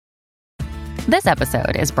This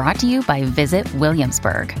episode is brought to you by Visit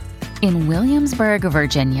Williamsburg. In Williamsburg,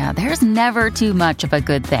 Virginia, there's never too much of a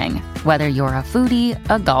good thing. Whether you're a foodie,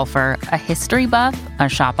 a golfer, a history buff, a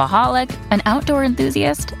shopaholic, an outdoor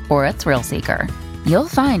enthusiast, or a thrill seeker, you'll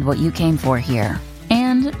find what you came for here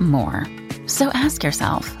and more. So ask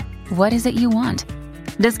yourself, what is it you want?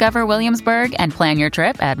 Discover Williamsburg and plan your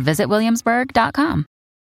trip at visitwilliamsburg.com.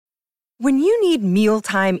 When you need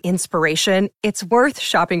mealtime inspiration, it's worth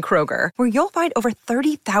shopping Kroger, where you'll find over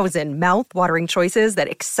 30,000 mouth-watering choices that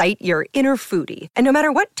excite your inner foodie. And no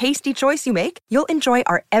matter what tasty choice you make, you'll enjoy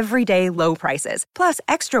our everyday low prices, plus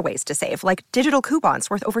extra ways to save, like digital coupons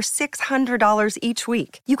worth over $600 each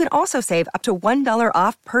week. You can also save up to $1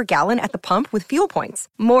 off per gallon at the pump with fuel points.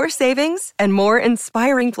 More savings and more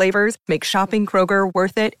inspiring flavors make shopping Kroger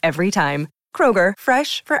worth it every time. Kroger,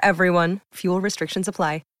 fresh for everyone. Fuel restrictions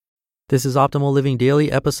apply. This is Optimal Living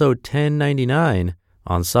Daily, episode 1099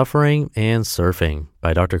 on Suffering and Surfing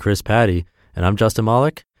by Dr. Chris Patti. And I'm Justin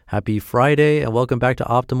Malik. Happy Friday and welcome back to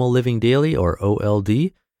Optimal Living Daily, or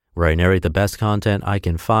OLD, where I narrate the best content I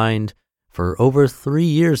can find. For over 3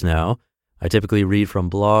 years now, I typically read from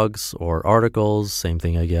blogs or articles, same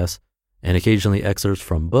thing I guess, and occasionally excerpts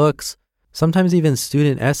from books, sometimes even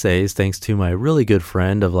student essays, thanks to my really good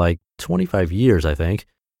friend of like 25 years, I think,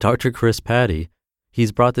 Dr. Chris Patti.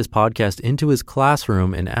 He's brought this podcast into his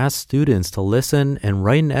classroom and asked students to listen and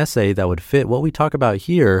write an essay that would fit what we talk about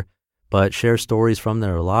here, but share stories from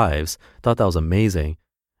their lives. Thought that was amazing.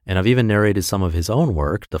 And I've even narrated some of his own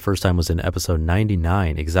work. The first time was in episode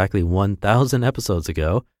 99, exactly 1,000 episodes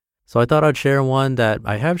ago. So I thought I'd share one that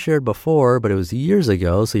I have shared before, but it was years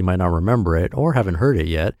ago, so you might not remember it or haven't heard it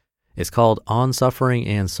yet. It's called On Suffering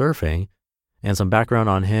and Surfing. And some background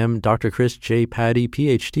on him, Dr. Chris J. Patti,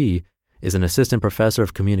 PhD, is an assistant professor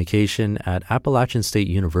of communication at Appalachian State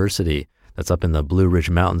University. That's up in the Blue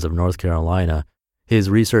Ridge Mountains of North Carolina. His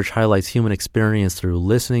research highlights human experience through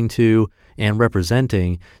listening to and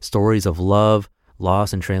representing stories of love,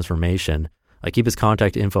 loss, and transformation. I keep his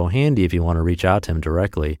contact info handy if you want to reach out to him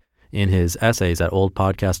directly in his essays at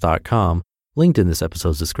oldpodcast.com, linked in this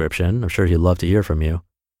episode's description. I'm sure he'd love to hear from you.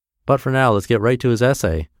 But for now, let's get right to his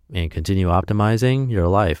essay and continue optimizing your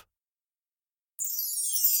life.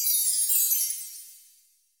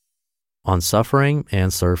 On Suffering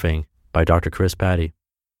and Surfing by Dr. Chris Patti.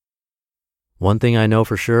 One thing I know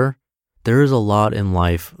for sure, there is a lot in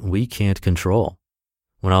life we can't control.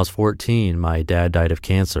 When I was 14, my dad died of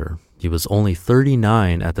cancer. He was only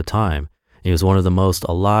 39 at the time. He was one of the most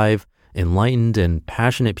alive, enlightened, and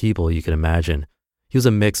passionate people you could imagine. He was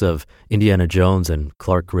a mix of Indiana Jones and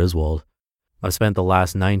Clark Griswold. I've spent the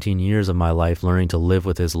last 19 years of my life learning to live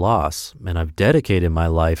with his loss, and I've dedicated my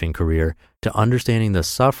life and career to understanding the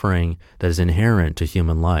suffering that is inherent to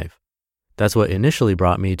human life. That's what initially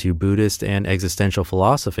brought me to Buddhist and existential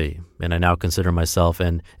philosophy, and I now consider myself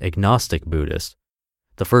an agnostic Buddhist.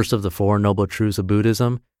 The first of the Four Noble Truths of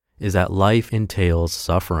Buddhism is that life entails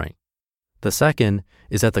suffering. The second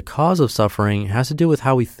is that the cause of suffering has to do with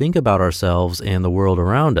how we think about ourselves and the world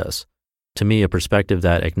around us. To me, a perspective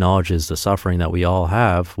that acknowledges the suffering that we all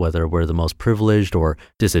have, whether we're the most privileged or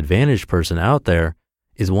disadvantaged person out there,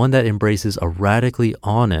 is one that embraces a radically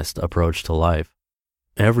honest approach to life.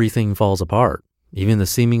 Everything falls apart. Even the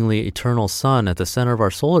seemingly eternal sun at the center of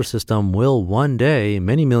our solar system will one day,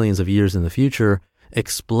 many millions of years in the future,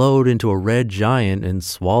 explode into a red giant and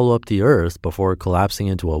swallow up the earth before collapsing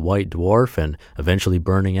into a white dwarf and eventually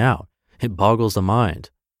burning out. It boggles the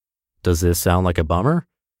mind. Does this sound like a bummer?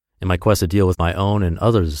 In my quest to deal with my own and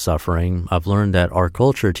others' suffering, I've learned that our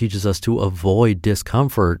culture teaches us to avoid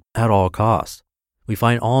discomfort at all costs. We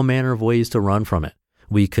find all manner of ways to run from it.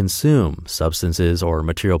 We consume substances or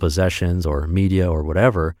material possessions or media or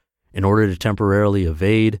whatever in order to temporarily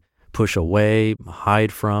evade, push away,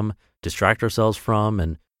 hide from, distract ourselves from,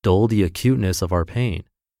 and dull the acuteness of our pain.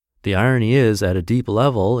 The irony is, at a deep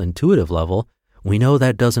level, intuitive level, we know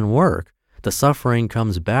that doesn't work. The suffering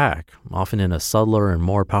comes back, often in a subtler and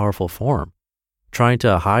more powerful form. Trying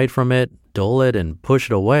to hide from it, dull it, and push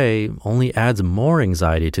it away only adds more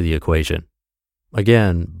anxiety to the equation.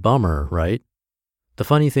 Again, bummer, right? The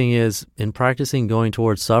funny thing is, in practicing going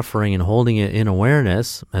towards suffering and holding it in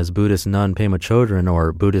awareness, as Buddhist nun Pema Chodron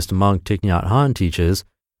or Buddhist monk Thich Nhat Hanh teaches,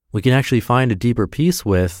 we can actually find a deeper peace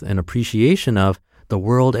with and appreciation of the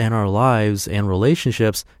world and our lives and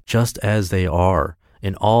relationships just as they are,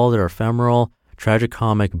 in all their ephemeral,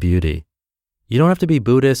 tragicomic beauty. You don't have to be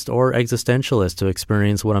Buddhist or existentialist to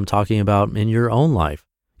experience what I'm talking about in your own life.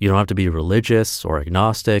 You don't have to be religious or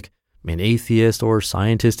agnostic, an atheist or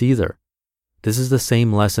scientist either. This is the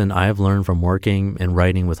same lesson I have learned from working and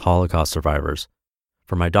writing with Holocaust survivors.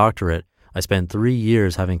 For my doctorate, I spent 3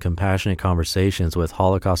 years having compassionate conversations with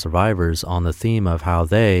Holocaust survivors on the theme of how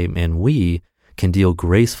they, and we, can deal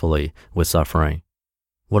gracefully with suffering.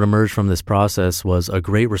 What emerged from this process was a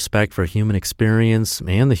great respect for human experience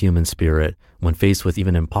and the human spirit when faced with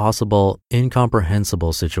even impossible,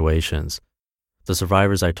 incomprehensible situations. The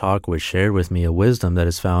survivors I talked with shared with me a wisdom that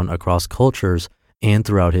is found across cultures and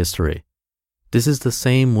throughout history. This is the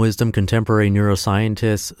same wisdom contemporary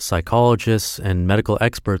neuroscientists, psychologists, and medical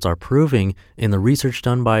experts are proving in the research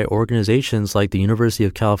done by organizations like the University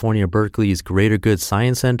of California, Berkeley's Greater Good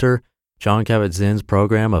Science Center, Jon Kabat-Zinn's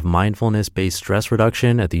program of mindfulness-based stress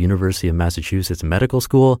reduction at the University of Massachusetts Medical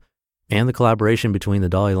School, and the collaboration between the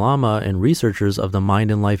Dalai Lama and researchers of the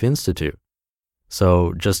Mind and Life Institute.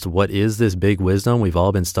 So just what is this big wisdom we've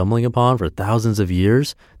all been stumbling upon for thousands of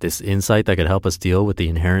years, this insight that could help us deal with the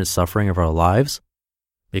inherent suffering of our lives?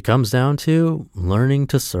 It comes down to learning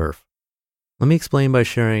to surf. Let me explain by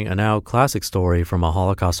sharing a now classic story from a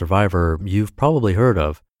Holocaust survivor you've probably heard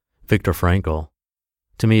of, Viktor Frankl.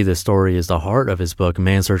 To me, this story is the heart of his book,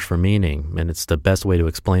 Man's Search for Meaning, and it's the best way to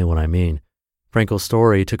explain what I mean. Frankl's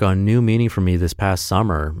story took on new meaning for me this past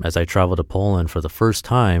summer as I traveled to Poland for the first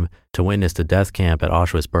time to witness the death camp at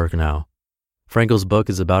Auschwitz-Birkenau. Frankl's book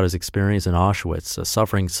is about his experience in Auschwitz, a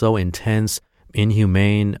suffering so intense,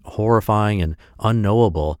 inhumane, horrifying, and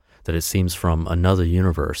unknowable that it seems from another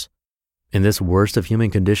universe. In this worst of human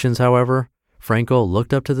conditions, however, Frankl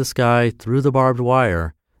looked up to the sky through the barbed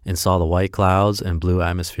wire and saw the white clouds and blue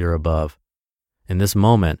atmosphere above. In this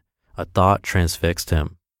moment, a thought transfixed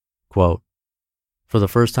him. Quote, "For the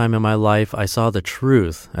first time in my life, I saw the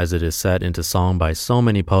truth as it is set into song by so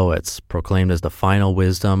many poets, proclaimed as the final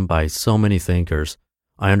wisdom by so many thinkers.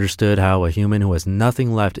 I understood how a human who has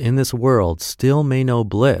nothing left in this world still may know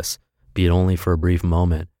bliss, be it only for a brief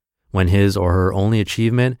moment, when his or her only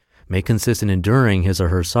achievement may consist in enduring his or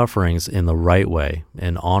her sufferings in the right way,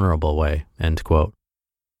 an honorable way." End quote.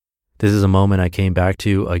 This is a moment I came back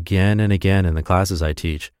to again and again in the classes I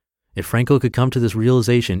teach. If Frankl could come to this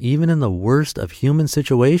realization even in the worst of human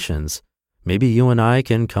situations, maybe you and I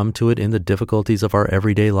can come to it in the difficulties of our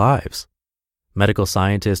everyday lives. Medical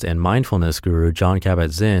scientist and mindfulness guru Jon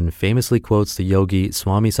Kabat-Zinn famously quotes the yogi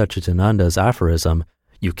Swami Satchidananda's aphorism,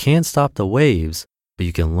 "You can't stop the waves, but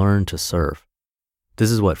you can learn to surf." This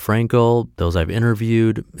is what Frankl, those I've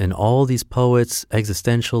interviewed, and all these poets,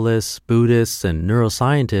 existentialists, Buddhists, and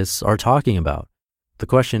neuroscientists are talking about. The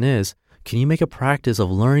question is, can you make a practice of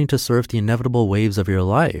learning to surf the inevitable waves of your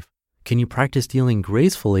life? Can you practice dealing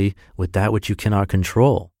gracefully with that which you cannot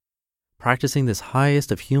control? Practicing this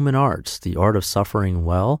highest of human arts, the art of suffering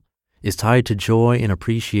well, is tied to joy and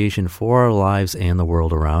appreciation for our lives and the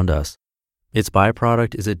world around us. Its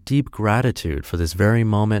byproduct is a deep gratitude for this very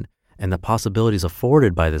moment and the possibilities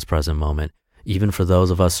afforded by this present moment, even for those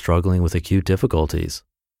of us struggling with acute difficulties.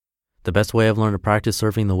 The best way I've learned to practice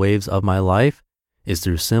surfing the waves of my life is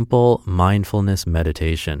through simple mindfulness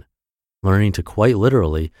meditation, learning to quite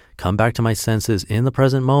literally come back to my senses in the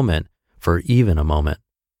present moment for even a moment.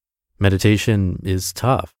 Meditation is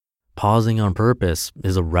tough. Pausing on purpose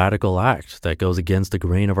is a radical act that goes against the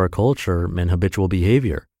grain of our culture and habitual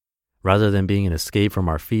behavior. Rather than being an escape from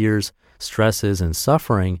our fears, stresses, and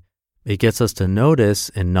suffering, it gets us to notice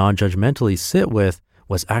and non-judgmentally sit with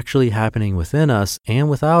what's actually happening within us and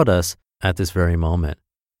without us at this very moment.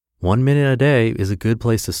 1 minute a day is a good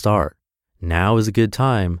place to start. Now is a good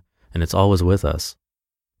time, and it's always with us.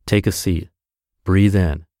 Take a seat. Breathe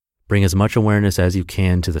in. Bring as much awareness as you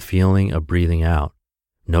can to the feeling of breathing out.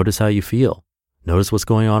 Notice how you feel. Notice what's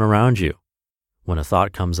going on around you. When a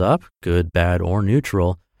thought comes up, good, bad, or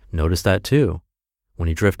neutral, notice that too. When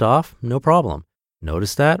you drift off, no problem.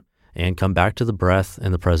 Notice that and come back to the breath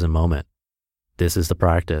in the present moment. This is the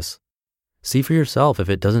practice. See for yourself if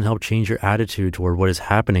it doesn't help change your attitude toward what is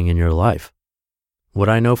happening in your life. What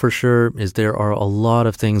I know for sure is there are a lot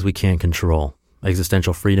of things we can't control.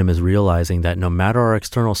 Existential freedom is realizing that no matter our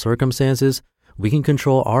external circumstances, we can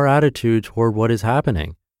control our attitude toward what is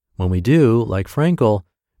happening. When we do, like Frankl,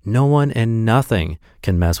 no one and nothing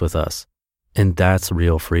can mess with us. And that's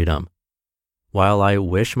real freedom. While I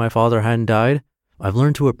wish my father hadn't died, I've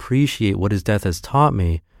learned to appreciate what his death has taught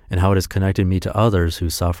me and how it has connected me to others who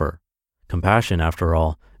suffer. Compassion, after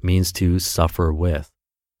all, means to suffer with.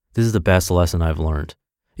 This is the best lesson I've learned.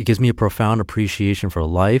 It gives me a profound appreciation for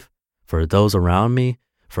life, for those around me,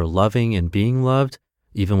 for loving and being loved,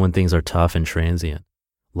 even when things are tough and transient.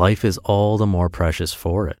 Life is all the more precious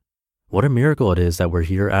for it. What a miracle it is that we're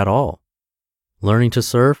here at all. Learning to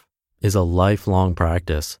surf is a lifelong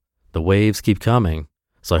practice. The waves keep coming,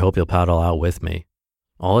 so I hope you'll paddle out with me.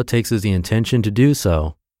 All it takes is the intention to do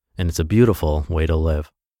so, and it's a beautiful way to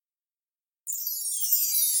live.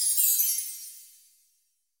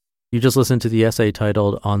 You just listened to the essay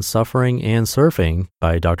titled On Suffering and Surfing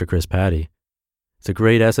by Dr. Chris Patti. It's a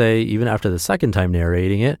great essay, even after the second time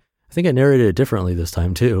narrating it. I think I narrated it differently this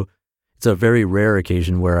time too. It's a very rare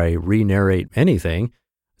occasion where I re-narrate anything.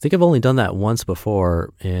 I think I've only done that once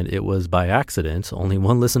before, and it was by accident. Only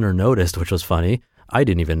one listener noticed, which was funny. I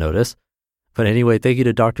didn't even notice. But anyway, thank you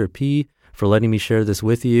to Dr. P for letting me share this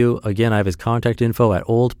with you. Again, I have his contact info at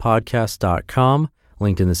oldpodcast.com,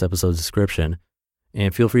 linked in this episode's description.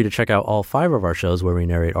 And feel free to check out all 5 of our shows where we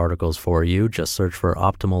narrate articles for you. Just search for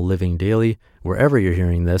Optimal Living Daily wherever you're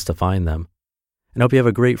hearing this to find them. And I hope you have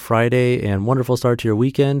a great Friday and wonderful start to your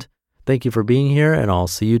weekend. Thank you for being here, and I'll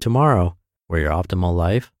see you tomorrow where your optimal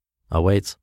life awaits.